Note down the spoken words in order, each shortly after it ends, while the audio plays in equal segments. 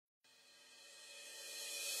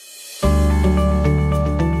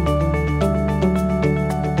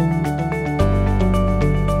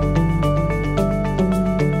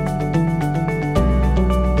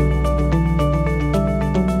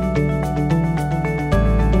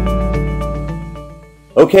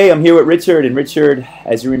Okay, I'm here with Richard, and Richard,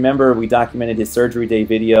 as you remember, we documented his surgery day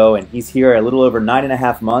video, and he's here a little over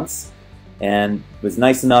 9.5 months, and was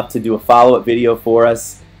nice enough to do a follow-up video for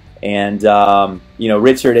us. And you know,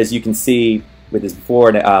 Richard, as you can see with his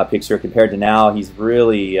before picture compared to now, he's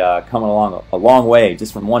really coming along a long way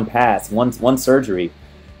just from one pass, one surgery.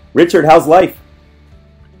 Richard, how's life?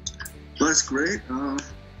 Well, it's great. I'm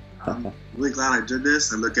really glad I did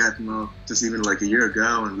this. I look at just even like a year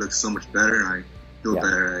ago and it looks so much better, and I feel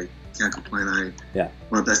better. I can't complain. One of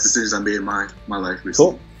the best decisions I made in my life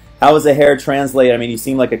recently. Cool. How was the hair translate? I mean, you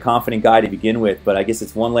seem like a confident guy to begin with, but I guess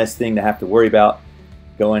it's one less thing to have to worry about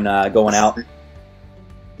going out.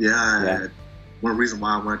 Yeah. One reason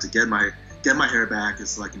why I wanted to get my hair back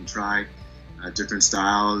is so I can try different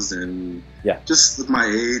styles and just with my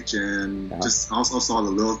age and just also all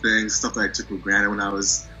the little things, stuff that I took for granted when I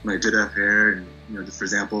did have hair, and just for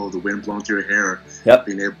example, the wind blowing through your hair, or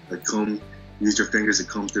being able to use your fingers to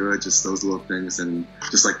comb through it, just those little things, and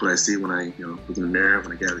just like what I see when I look in the mirror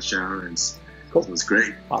when I get out of the shower, and cool. It was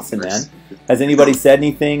great. Awesome, man. Has anybody said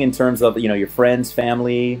anything in terms of your friends,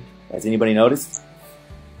 family? Has anybody noticed?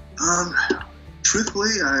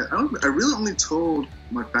 Truthfully, I really only told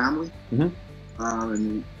my family. And my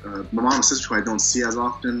mom and sister, who I don't see as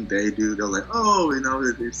often, they do. They're like, oh,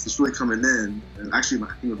 it's really coming in. And actually,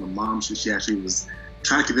 I think with my mom, she actually was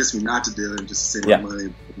trying to convince me not to do it and just save my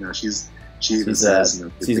money. But she's a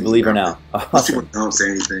believer now. Awesome. People don't say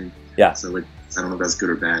anything. Yeah. So I don't know if that's good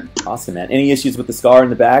or bad. Awesome, man. Any issues with the scar in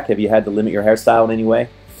the back? Have you had to limit your hairstyle in any way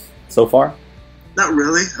so far? Not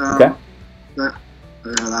really. Okay. But,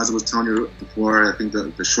 as I was telling you before, I think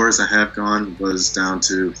the shortest I have gone was down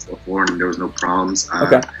to 4, and there was no problems.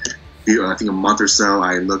 Okay. I think a month or so,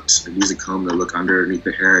 I used a comb to look underneath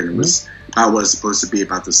the hair, and it was about what it's supposed to be,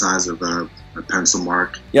 about the size of a pencil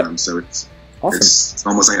mark. Yep. So it's awesome. It's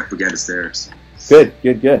almost like I forget it's there. So.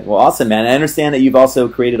 Good. Well, awesome, man. I understand that you've also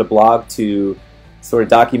created a blog to sort of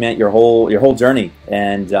document your whole journey,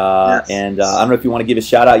 and I don't know if you want to give a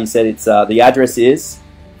shout out. You said it's the address is.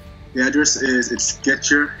 The address is it's Get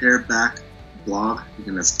Your Hair Back blog.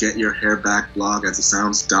 Again, that's Get Your Hair Back blog as it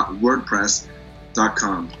sounds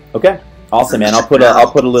 .wordpress.com. Okay, awesome, man. I'll put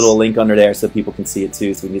a little link under there so people can see it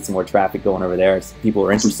too, so we can get some more traffic going over there if people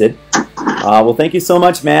are interested. Well, thank you so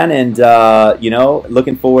much, man, and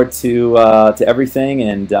looking forward to everything,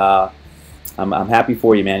 and I'm happy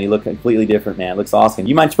for you, man. You look completely different, man. It looks awesome.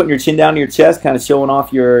 You mind putting your chin down to your chest, kind of showing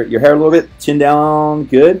off your hair a little bit? Chin down,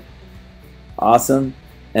 good. Awesome.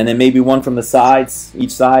 And then maybe one from the sides,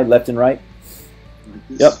 each side, left and right.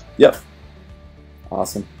 Yep.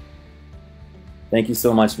 Awesome. Thank you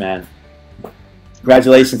so much, man.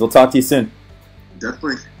 Congratulations. We'll talk to you soon.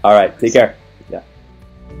 Definitely. All right. Take care. Yeah.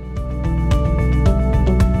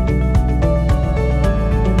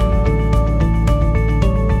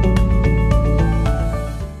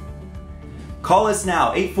 Call us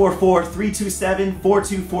now,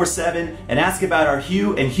 844-327-4247, and ask about our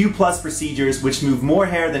Hue and Hue Plus procedures, which move more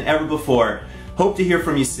hair than ever before. Hope to hear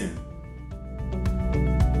from you soon.